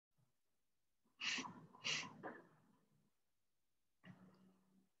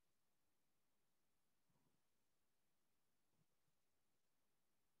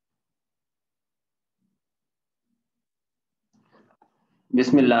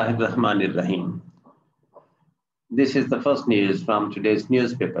Bismillahirrahmanirrahim. This is the first news from today's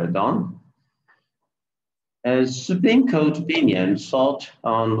newspaper, Dawn. A Supreme Court opinion sought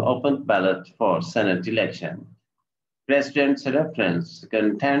on open ballot for Senate election. President's reference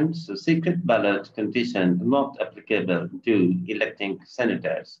contends a secret ballot condition not applicable to electing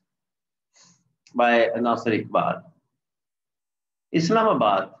senators. By Nasser Iqbal.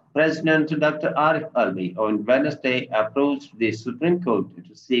 Islamabad, President Dr. Arif Alvi on Wednesday approached the Supreme Court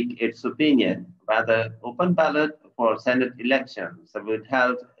to seek its opinion whether open ballot for Senate elections would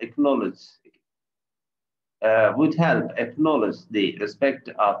help acknowledge the respect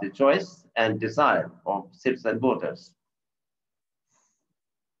of the choice and desire of citizen voters.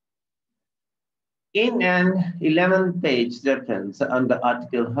 In an 11-page reference under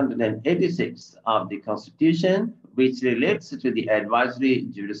Article 186 of the Constitution, which relates to the advisory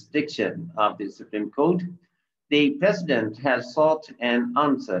jurisdiction of the Supreme Court, the President has sought an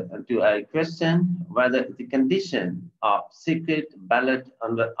answer to a question whether the condition of secret ballot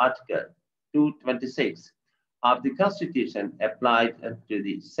under Article 226 of the Constitution applied to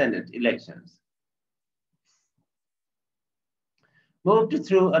the Senate elections. Moved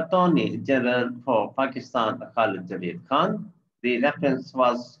through Attorney General for Pakistan, Khalid Javed Khan, the reference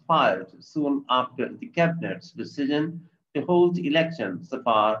was filed soon after the Cabinet's decision to hold elections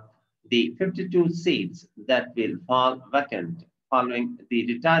for the 52 seats that will fall vacant following the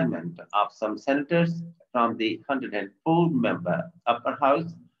retirement of some senators from the 104-member Upper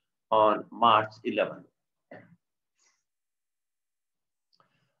House on March 11.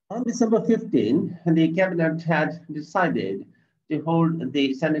 On December 15, the Cabinet had decided to hold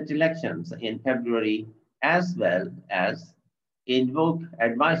the Senate elections in February, as well as invoke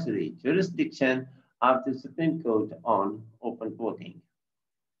advisory jurisdiction of the Supreme Court on open voting.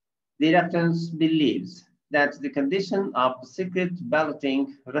 The reference believes that the condition of secret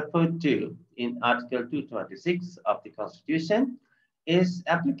balloting referred to in Article 226 of the Constitution is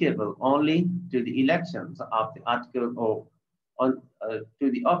applicable only to the elections of the article to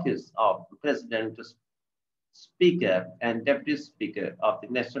the office of President, Speaker and Deputy Speaker of the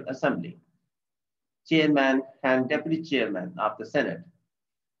National Assembly, Chairman and Deputy Chairman of the Senate,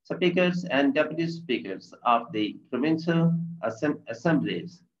 Speakers and Deputy Speakers of the Provincial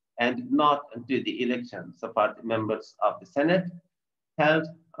Assemblies, and not to the elections of the members of the Senate held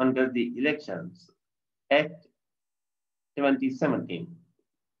under the Elections Act 2017.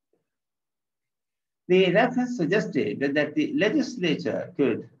 The reference suggested that the legislature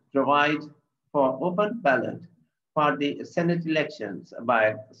could provide for open ballot for the Senate elections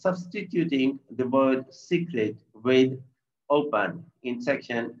by substituting the word secret with open in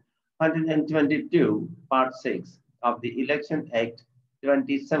section 122, part 6 of the Election Act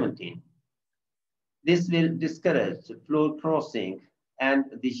 2017. This will discourage floor crossing and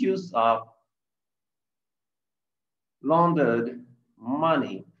the use of laundered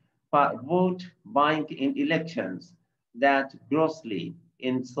money for vote buying in elections that grossly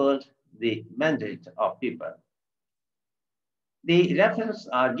insult the mandate of people. The reference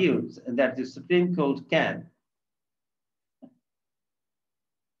argues that the Supreme Court can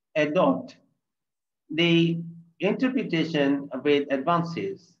adopt the interpretation with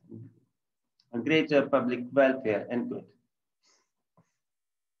advances greater public welfare and good.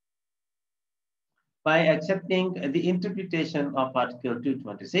 By accepting the interpretation of Article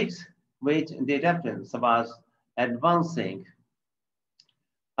 226, which the reference was advancing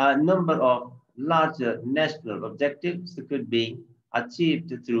a number of larger national objectives could be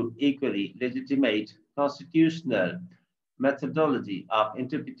achieved through equally legitimate constitutional methodology of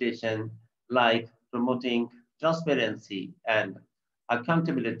interpretation, like promoting transparency and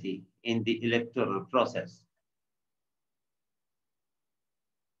accountability in the electoral process.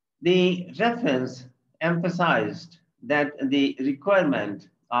 The reference emphasized that the requirement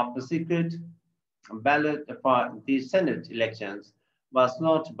of a secret ballot for the Senate elections was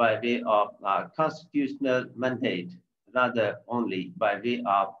not by way of a constitutional mandate, rather only by way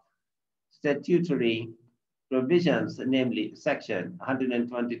of statutory provisions, namely Section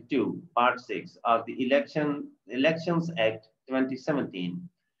 122, Part 6 of the Elections Act 2017,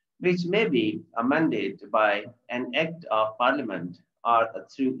 which may be amended by an Act of Parliament or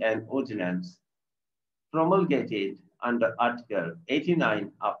through an ordinance promulgated under Article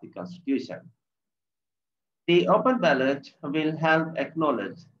 89 of the Constitution. The open ballot will help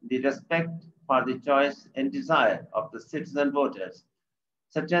acknowledge the respect for the choice and desire of the citizen voters,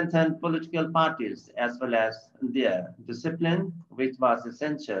 strengthen political parties as well as their discipline, which was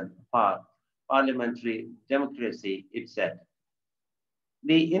essential for parliamentary democracy, it said.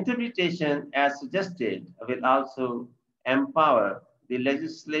 The interpretation as suggested will also empower the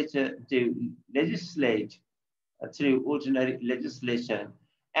legislature to legislate through ordinary legislation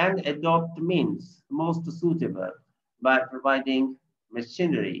and adopt means most suitable by providing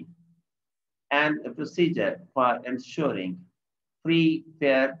machinery and a procedure for ensuring free,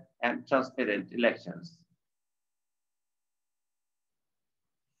 fair, and transparent elections.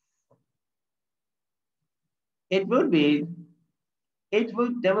 It would be, it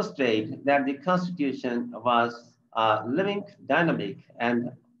would demonstrate that the Constitution was a living, dynamic,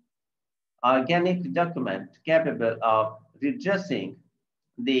 and organic document capable of redressing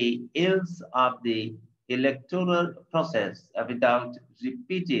the ills of the electoral process without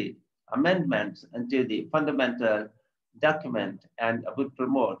repeated amendments into the fundamental document and would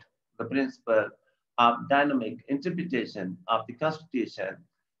promote the principle of dynamic interpretation of the Constitution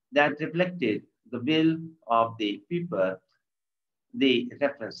that reflected the will of the people, the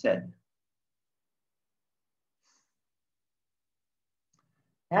reference said.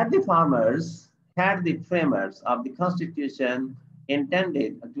 Had the framers of the Constitution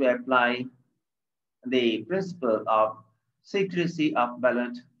intended to apply the principle of secrecy of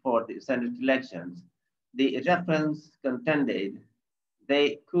ballot for the Senate elections, the reference contended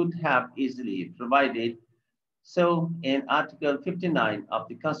they could have easily provided so in Article 59 of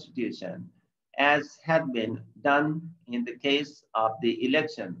the Constitution, as had been done in the case of the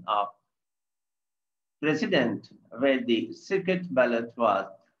election of President, where the secret ballot was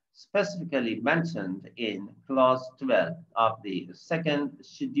specifically mentioned in Clause 12 of the second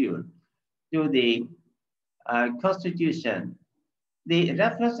schedule to the Constitution. The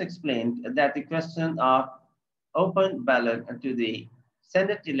reference explained that the question of open ballot to the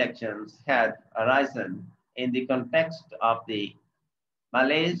Senate elections had arisen in the context of the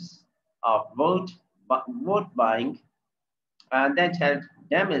malaise of vote buying that had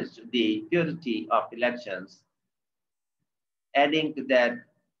damaged the purity of elections, adding that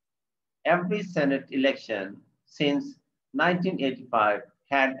every Senate election since 1985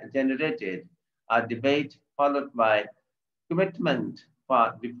 had generated a debate followed by commitment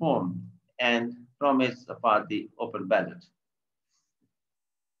for reform and promise for the open ballot.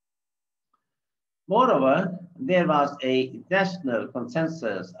 Moreover, there was a national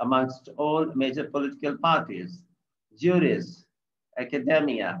consensus amongst all major political parties, jurists,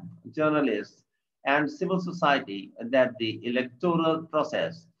 academia, journalists, and civil society that the electoral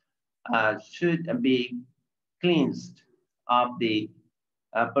process should be cleansed of the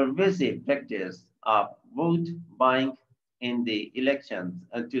pervasive practice of vote buying in the elections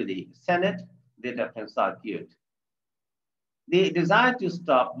to the Senate, the reference argued. The desire to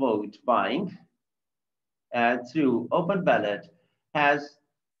stop vote buying through open ballot has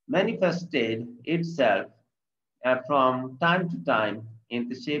manifested itself from time to time in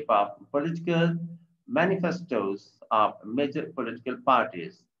the shape of political manifestos of major political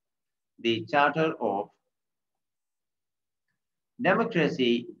parties. The Charter of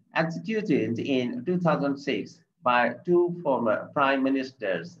Democracy, executed in 2006 by two former prime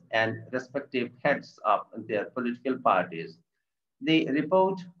ministers and respective heads of their political parties. The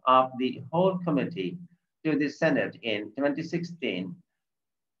report of the whole committee to the Senate in 2016,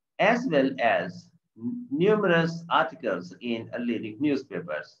 as well as numerous articles in leading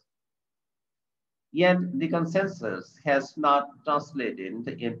newspapers. Yet the consensus has not translated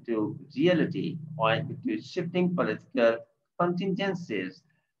into reality owing to shifting political contingencies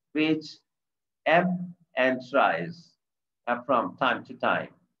which ebb and rise from time to time.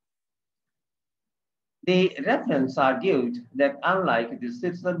 The reference argued that unlike the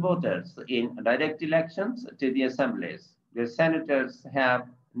citizen voters in direct elections to the assemblies, the senators have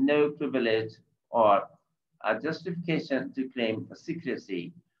no privilege or a justification to claim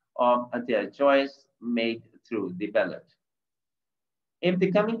secrecy of their choice made through the ballot. If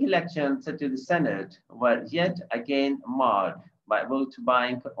the coming elections to the Senate were yet again marred by vote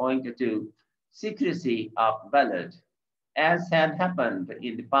buying owing to secrecy of ballot, as had happened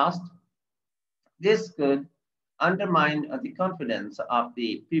in the past, this could undermine the confidence of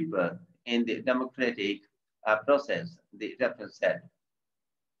the people in the democratic process, the reference said.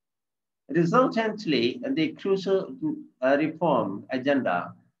 Resultantly, the crucial reform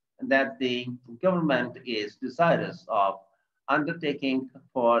agenda that the government is desirous of undertaking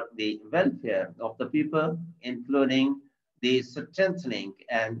for the welfare of the people, including the strengthening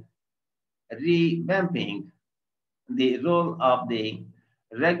and revamping the role of the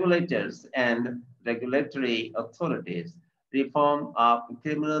regulators and regulatory authorities, reform of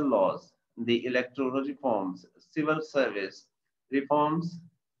criminal laws, the electoral reforms, civil service reforms,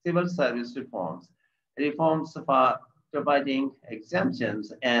 reforms for providing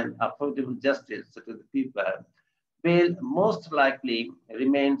exemptions and affordable justice to the people, will most likely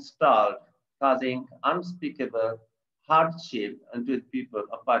remain stalled, causing unspeakable hardship to the people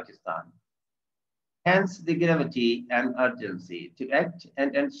of Pakistan. Hence, the gravity and urgency to act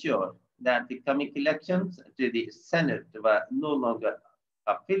and ensure that the coming elections to the Senate were no longer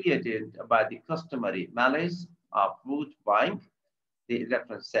affiliated by the customary malice of vote buying, the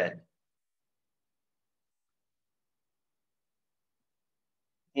reference said.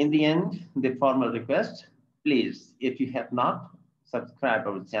 In the end, the formal request, please, if you have not, subscribe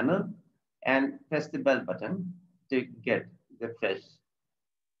our channel and press the bell button to get the fresh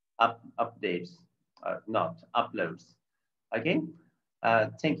updates, not uploads. Okay.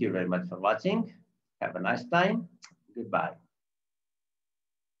 Thank you very much for watching. Have a nice time. Goodbye.